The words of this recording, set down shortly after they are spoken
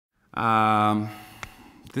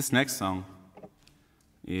This next song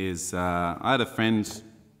is, I had a friend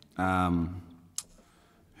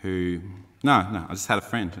who, I just had a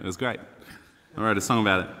friend. It was great. I wrote a song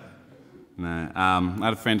about it. No, I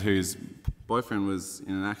had a friend whose boyfriend was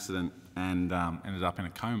in an accident and ended up in a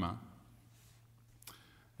coma.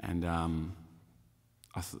 And I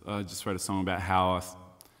just wrote a song about how,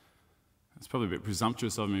 it's probably a bit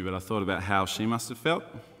presumptuous of me, but I thought about how she must have felt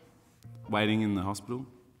waiting in the hospital.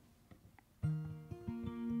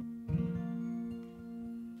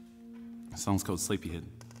 The song's called Sleepyhead.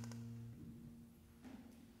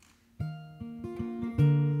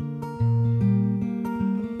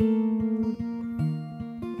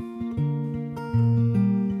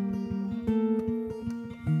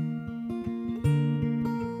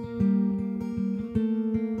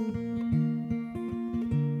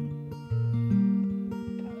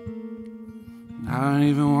 I don't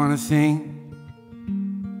even want to think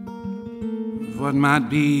of what might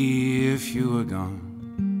be if you were gone.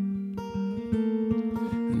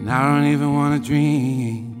 And I don't even want to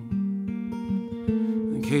dream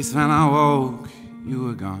in case when I woke you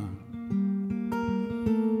were gone.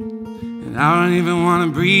 And I don't even want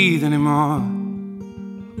to breathe anymore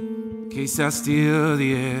in case I steal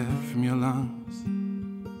the air from your lungs.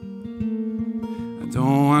 I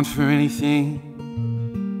don't want for anything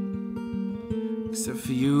except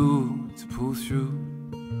for you to pull through.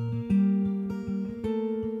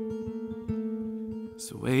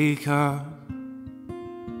 So wake up,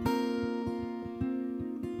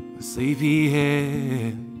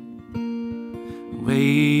 sleepyhead,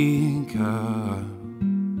 wake up.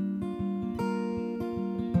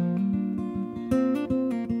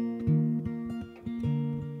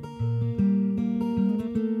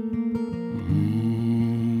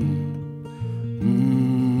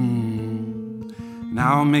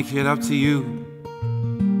 Now I'll make it up to you.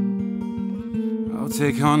 I'll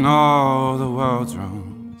take on all the world's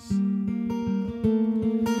wrongs.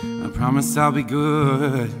 I promise I'll be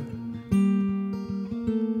good.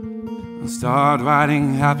 I'll start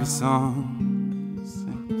writing happy songs,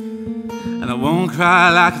 and I won't cry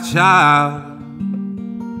like a child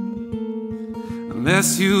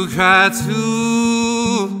unless you cry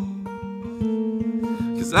too.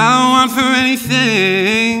 'Cause I don't want for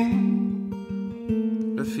anything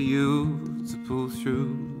for you to pull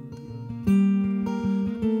through.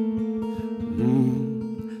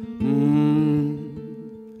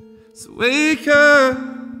 So wake up,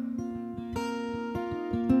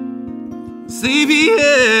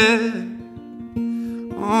 sleepyhead,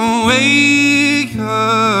 oh wake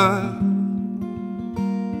up.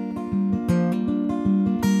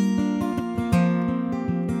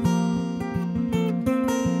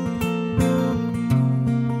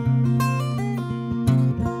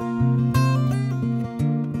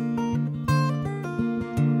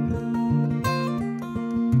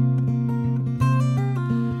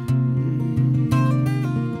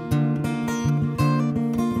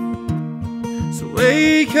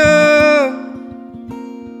 Wake up,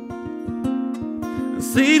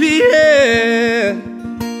 sleepyhead,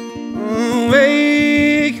 oh,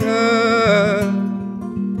 wake up.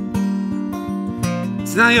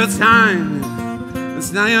 It's not your time,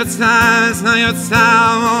 it's not your time, it's not your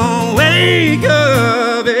time, oh, wake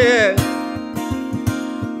up, yeah.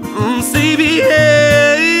 Oh,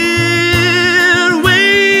 sleepyhead,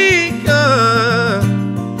 wake up.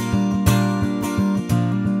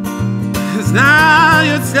 It's not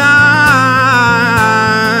your time.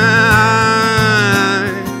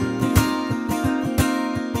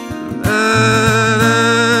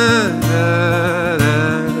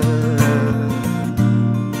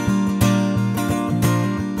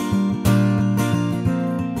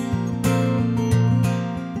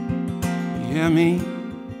 You hear me?